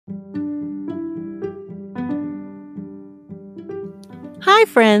Hi,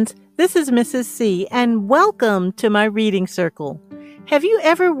 friends. This is Mrs. C, and welcome to my reading circle. Have you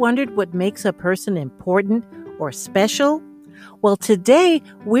ever wondered what makes a person important or special? Well, today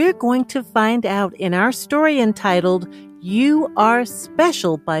we're going to find out in our story entitled You Are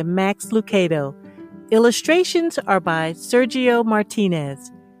Special by Max Lucado. Illustrations are by Sergio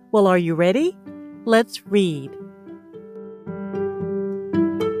Martinez. Well, are you ready? Let's read.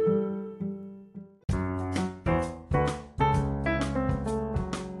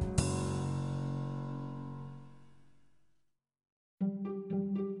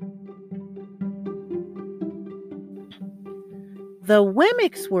 The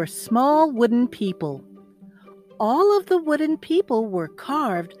Wemmicks were small wooden people. All of the wooden people were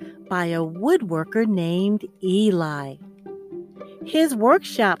carved by a woodworker named Eli. His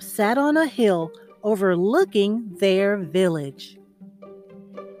workshop sat on a hill overlooking their village.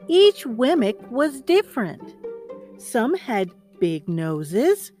 Each Wemmick was different. Some had big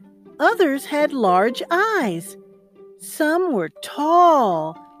noses, others had large eyes. Some were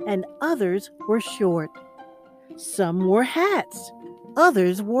tall and others were short. Some wore hats,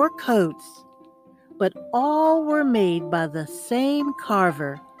 others wore coats. But all were made by the same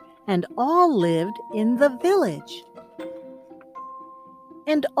carver, and all lived in the village.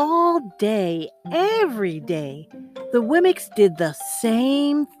 And all day, every day, the Wemmicks did the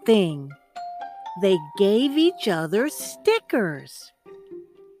same thing. They gave each other stickers.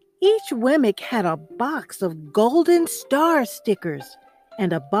 Each Wemmick had a box of golden star stickers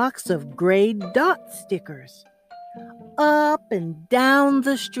and a box of gray dot stickers. Up and down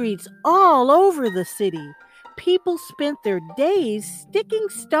the streets all over the city, people spent their days sticking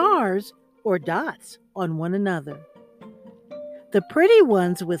stars or dots on one another. The pretty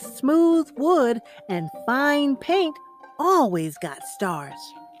ones with smooth wood and fine paint always got stars.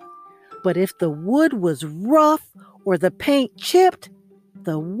 But if the wood was rough or the paint chipped,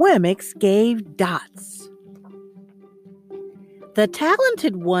 the Wemmicks gave dots. The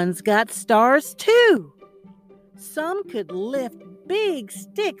talented ones got stars too. Some could lift big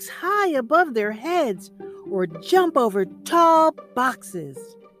sticks high above their heads or jump over tall boxes.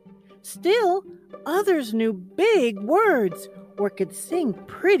 Still, others knew big words or could sing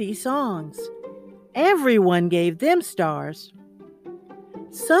pretty songs. Everyone gave them stars.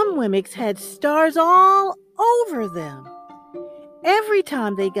 Some Wemmicks had stars all over them. Every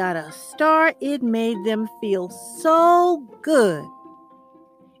time they got a star, it made them feel so good.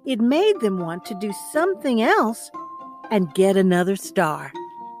 It made them want to do something else and get another star.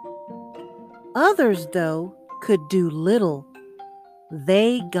 Others, though, could do little.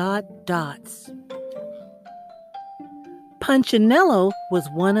 They got dots. Punchinello was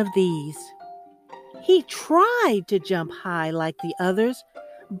one of these. He tried to jump high like the others,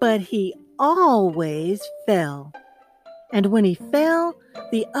 but he always fell. And when he fell,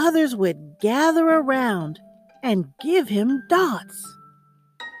 the others would gather around and give him dots.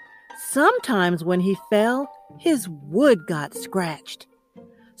 Sometimes when he fell, his wood got scratched.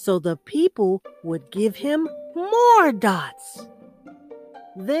 So the people would give him more dots.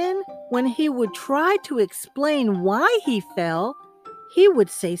 Then, when he would try to explain why he fell, he would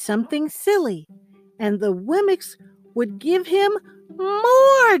say something silly, and the Wemmicks would give him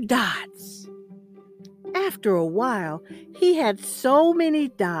more dots. After a while, he had so many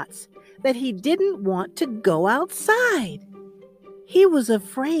dots that he didn't want to go outside. He was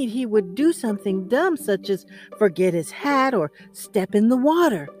afraid he would do something dumb, such as forget his hat or step in the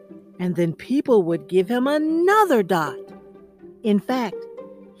water, and then people would give him another dot. In fact,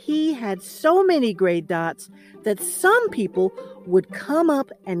 he had so many gray dots that some people would come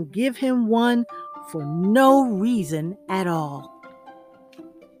up and give him one for no reason at all.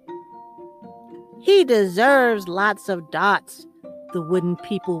 He deserves lots of dots, the wooden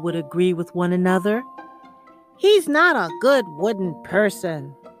people would agree with one another. He's not a good wooden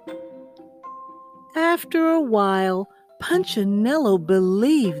person. After a while, Punchinello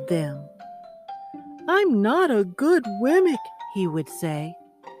believed them. I'm not a good Wemmick, he would say.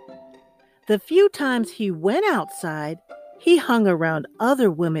 The few times he went outside, he hung around other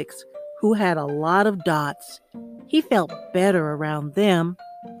Wemmicks who had a lot of dots. He felt better around them.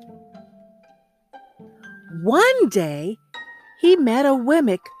 One day, he met a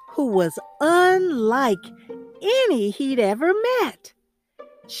Wemmick who was unlike any he'd ever met.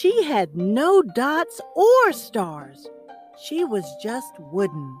 She had no dots or stars. She was just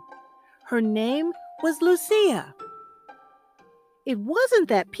wooden. Her name was Lucia. It wasn't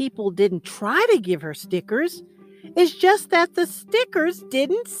that people didn't try to give her stickers. It's just that the stickers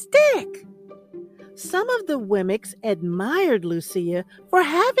didn't stick. Some of the Wemmicks admired Lucia for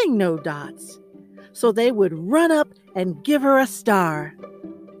having no dots. so they would run up and give her a star.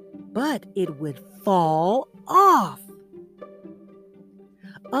 But it would fall off.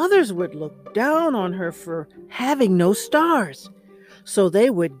 Others would look down on her for having no stars, so they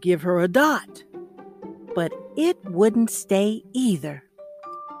would give her a dot. But it wouldn't stay either.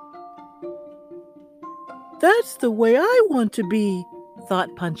 "That's the way I want to be,"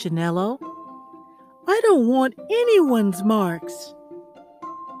 thought Punchinello. "I don't want anyone's marks."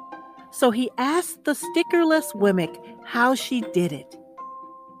 So he asked the stickerless Wemmick how she did it.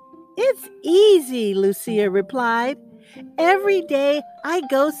 "It's easy," Lucia replied. "Every day I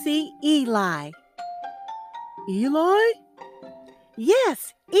go see Eli." "Eli?"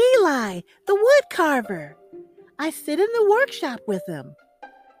 "Yes, Eli, the wood carver. I sit in the workshop with him."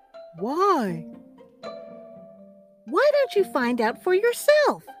 "Why?" "Why don't you find out for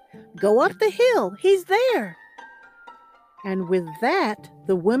yourself? Go up the hill, he's there." And with that,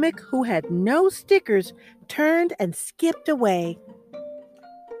 the Wemmick who had no stickers turned and skipped away.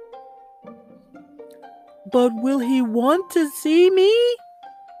 "But will he want to see me?"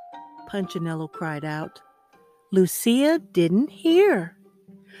 Punchinello cried out. Lucia didn't hear.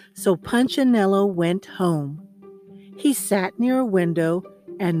 So Punchinello went home. He sat near a window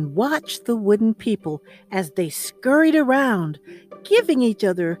and watched the wooden people as they scurried around, giving each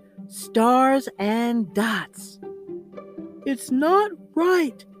other stars and dots. "It's not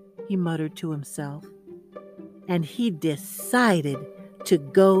right," he muttered to himself. And he decided to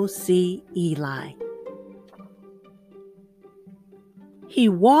go see Eli. He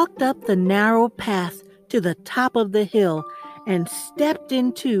walked up the narrow path to the top of the hill and stepped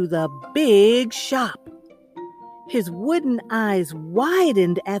into the big shop. His wooden eyes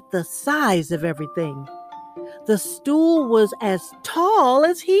widened at the size of everything. The stool was as tall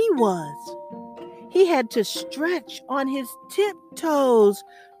as he was. He had to stretch on his tiptoes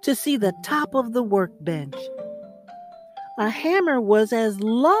to see the top of the workbench. A hammer was as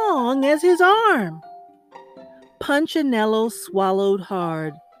long as his arm. Punchinello swallowed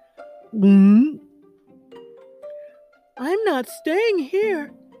hard. "I'm not staying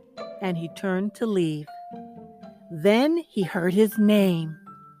here," and he turned to leave. Then he heard his name.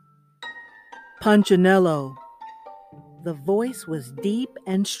 "Punchinello." The voice was deep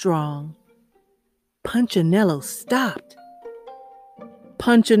and strong. Punchinello stopped.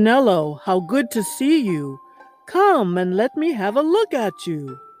 "Punchinello, how good to see you. Come and let me have a look at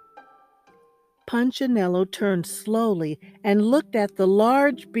you." Punchinello turned slowly and looked at the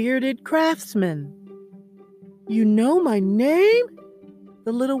large bearded craftsman. "You know my name?"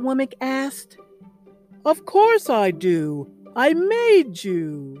 the little Wemmick asked. "Of course I do. I made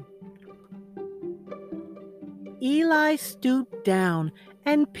you." Eli stooped down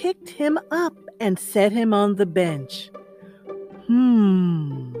and picked him up and set him on the bench.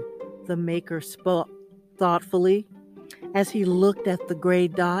 The maker spoke thoughtfully as he looked at the gray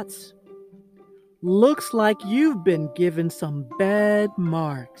dots. "Looks like you've been given some bad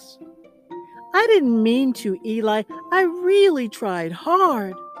marks." "I didn't mean to, Eli. I really tried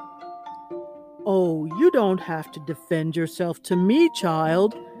hard." "Oh, you don't have to defend yourself to me,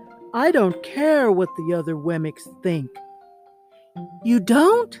 child. I don't care what the other Wemmicks think." "You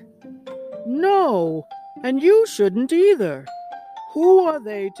don't?" "No, and you shouldn't either. Who are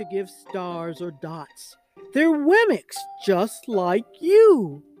they to give stars or dots? They're Wemmicks just like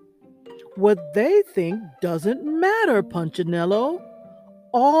you. What they think doesn't matter, Punchinello.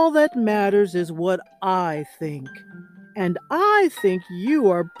 All that matters is what I think. And I think you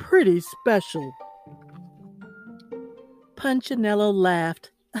are pretty special." Punchinello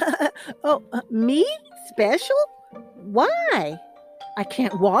laughed. "Oh, me? Special? Why? I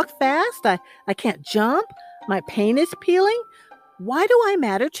can't walk fast. I can't jump. My paint is peeling. Why do I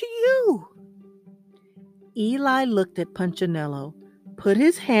matter to you?" Eli looked at Punchinello, put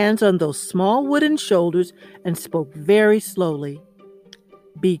his hands on those small wooden shoulders, and spoke very slowly.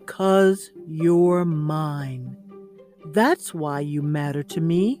 "Because you're mine. That's why you matter to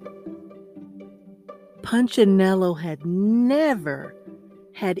me." Punchinello had never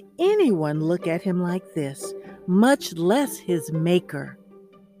had anyone look at him like this, much less his maker.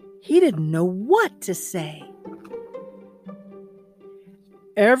 He didn't know what to say.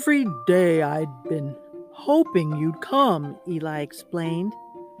 "Every day I'd been hoping you'd come," Eli explained.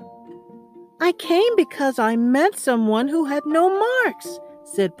 "I came because I met someone who had no marks,"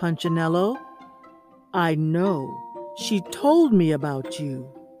 said Punchinello. "I know. She told me about you."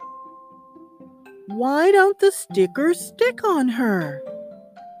 "Why don't the stickers stick on her?"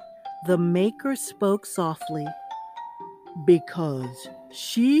 The maker spoke softly. "Because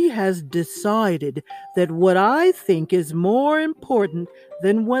she has decided that what I think is more important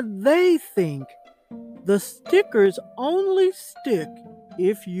than what they think. The stickers only stick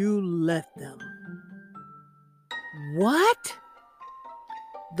if you let them. What?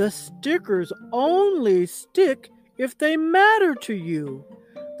 The stickers only stick if they matter to you.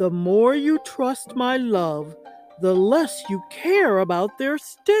 The more you trust my love, the less you care about their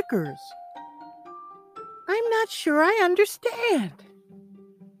stickers. I'm not sure I understand.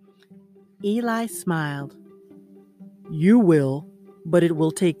 Eli smiled. You will, but it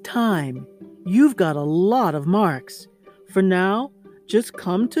will take time. You've got a lot of marks. For now, just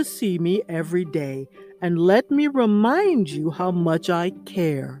come to see me every day and let me remind you how much I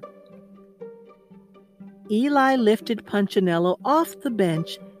care. Eli lifted Punchinello off the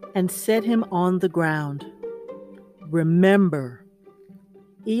bench and set him on the ground. Remember,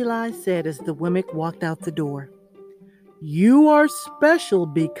 Eli said as the Wemmick walked out the door, you are special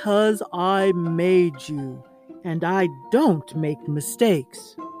because I made you, and I don't make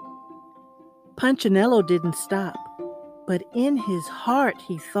mistakes. Punchinello didn't stop, but in his heart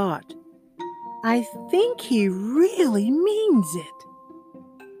he thought, I think he really means it.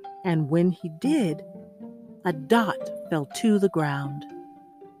 And when he did, a dot fell to the ground.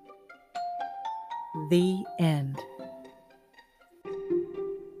 The end.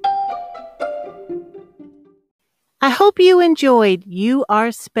 I hope you enjoyed You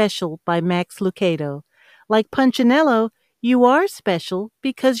Are Special by Max Lucado. Like Punchinello, you are special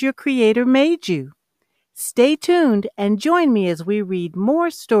because your creator made you. Stay tuned and join me as we read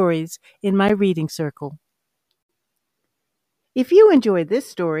more stories in my reading circle. If you enjoyed this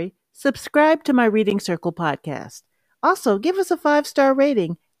story, subscribe to my Reading Circle podcast. Also, give us a 5-star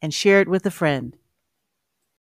rating and share it with a friend.